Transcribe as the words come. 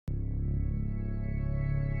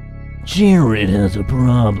Jared has a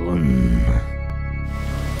problem.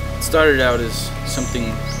 It started out as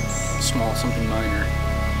something small, something minor,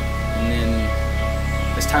 and then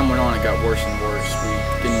as time went on it got worse and worse. We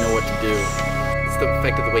didn't know what to do. It's the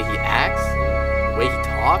effect of the way he acts, the way he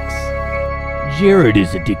talks. Jared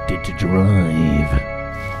is addicted to drive.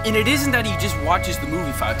 And it isn't that he just watches the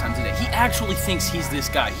movie 5 times a day. He actually thinks he's this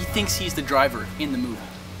guy. He thinks he's the driver in the movie.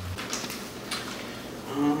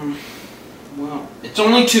 Well, it's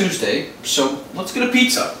only Tuesday, so let's get a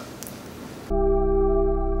pizza.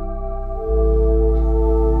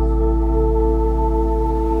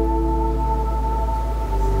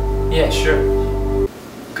 Yeah, sure.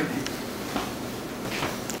 Okay.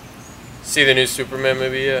 See the new Superman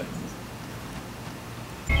movie yet?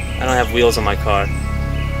 I don't have wheels on my car.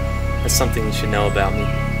 That's something you should know about me.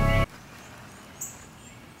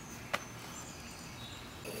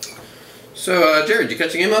 So, Jared, did you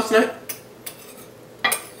catch the game last night?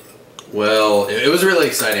 Well, it was really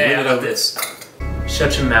exciting. Hey, how about this?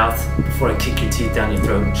 Shut your mouth before I kick your teeth down your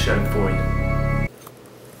throat and shut it for you.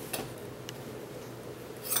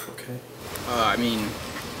 Okay. I mean,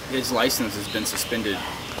 his license has been suspended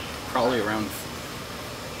probably around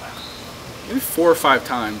maybe 4 or 5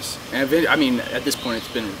 times. And I mean, at this point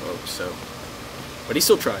it's been revoked, so. But he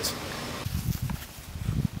still tries.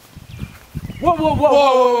 Whoa, whoa, whoa, whoa,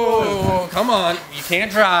 whoa, whoa, come on. You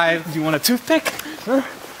can't drive. Do you want a toothpick? Huh?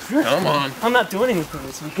 Come on. I'm not doing anything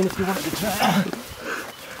this weekend if you wanted to try.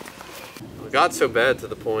 It got so bad to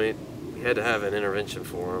the point we had to have an intervention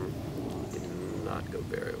for him. It did not go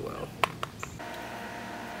very well.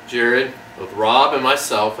 Jared, both Rob and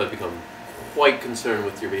myself have become quite concerned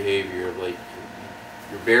with your behavior. Like,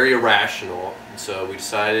 you're very irrational, and so we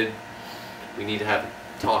decided we need to have a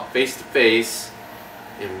talk face to face,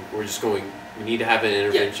 and we need to have an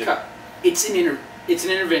intervention. Yeah, it's an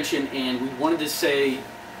intervention, and we wanted to say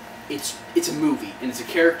it's a movie and it's a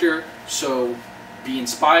character, so be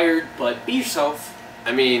inspired, but be yourself.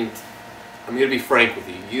 I mean, I'm gonna be frank with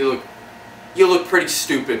you. You look pretty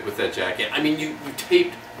stupid with that jacket. I mean, you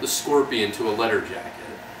taped the scorpion to a leather jacket.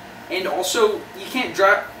 And also, you can't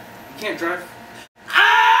drive.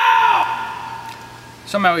 Ow!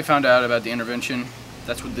 Somehow we found out about the intervention.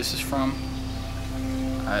 That's what this is from.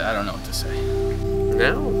 I don't know what to say.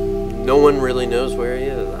 Now, no one really knows where he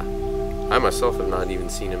is. I myself have not even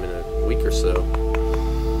seen him in a week or so.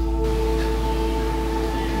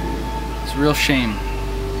 It's a real shame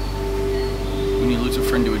when you lose a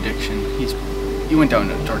friend to addiction. He went down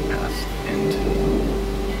a dark path, and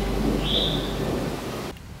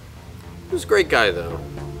he was a great guy, though.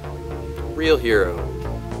 Real hero.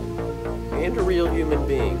 And a real human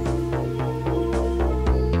being.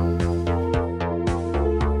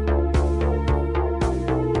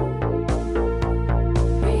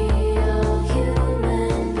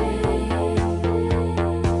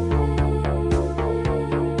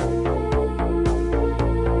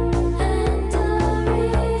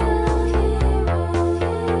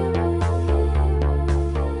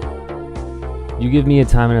 You give me a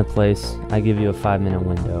time and a place, I give you a 5-minute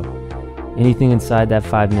window. Anything inside that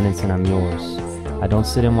 5 minutes and I'm yours. I don't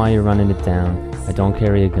sit in while you're running it down. I don't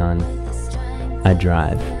carry a gun. I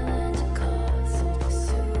drive.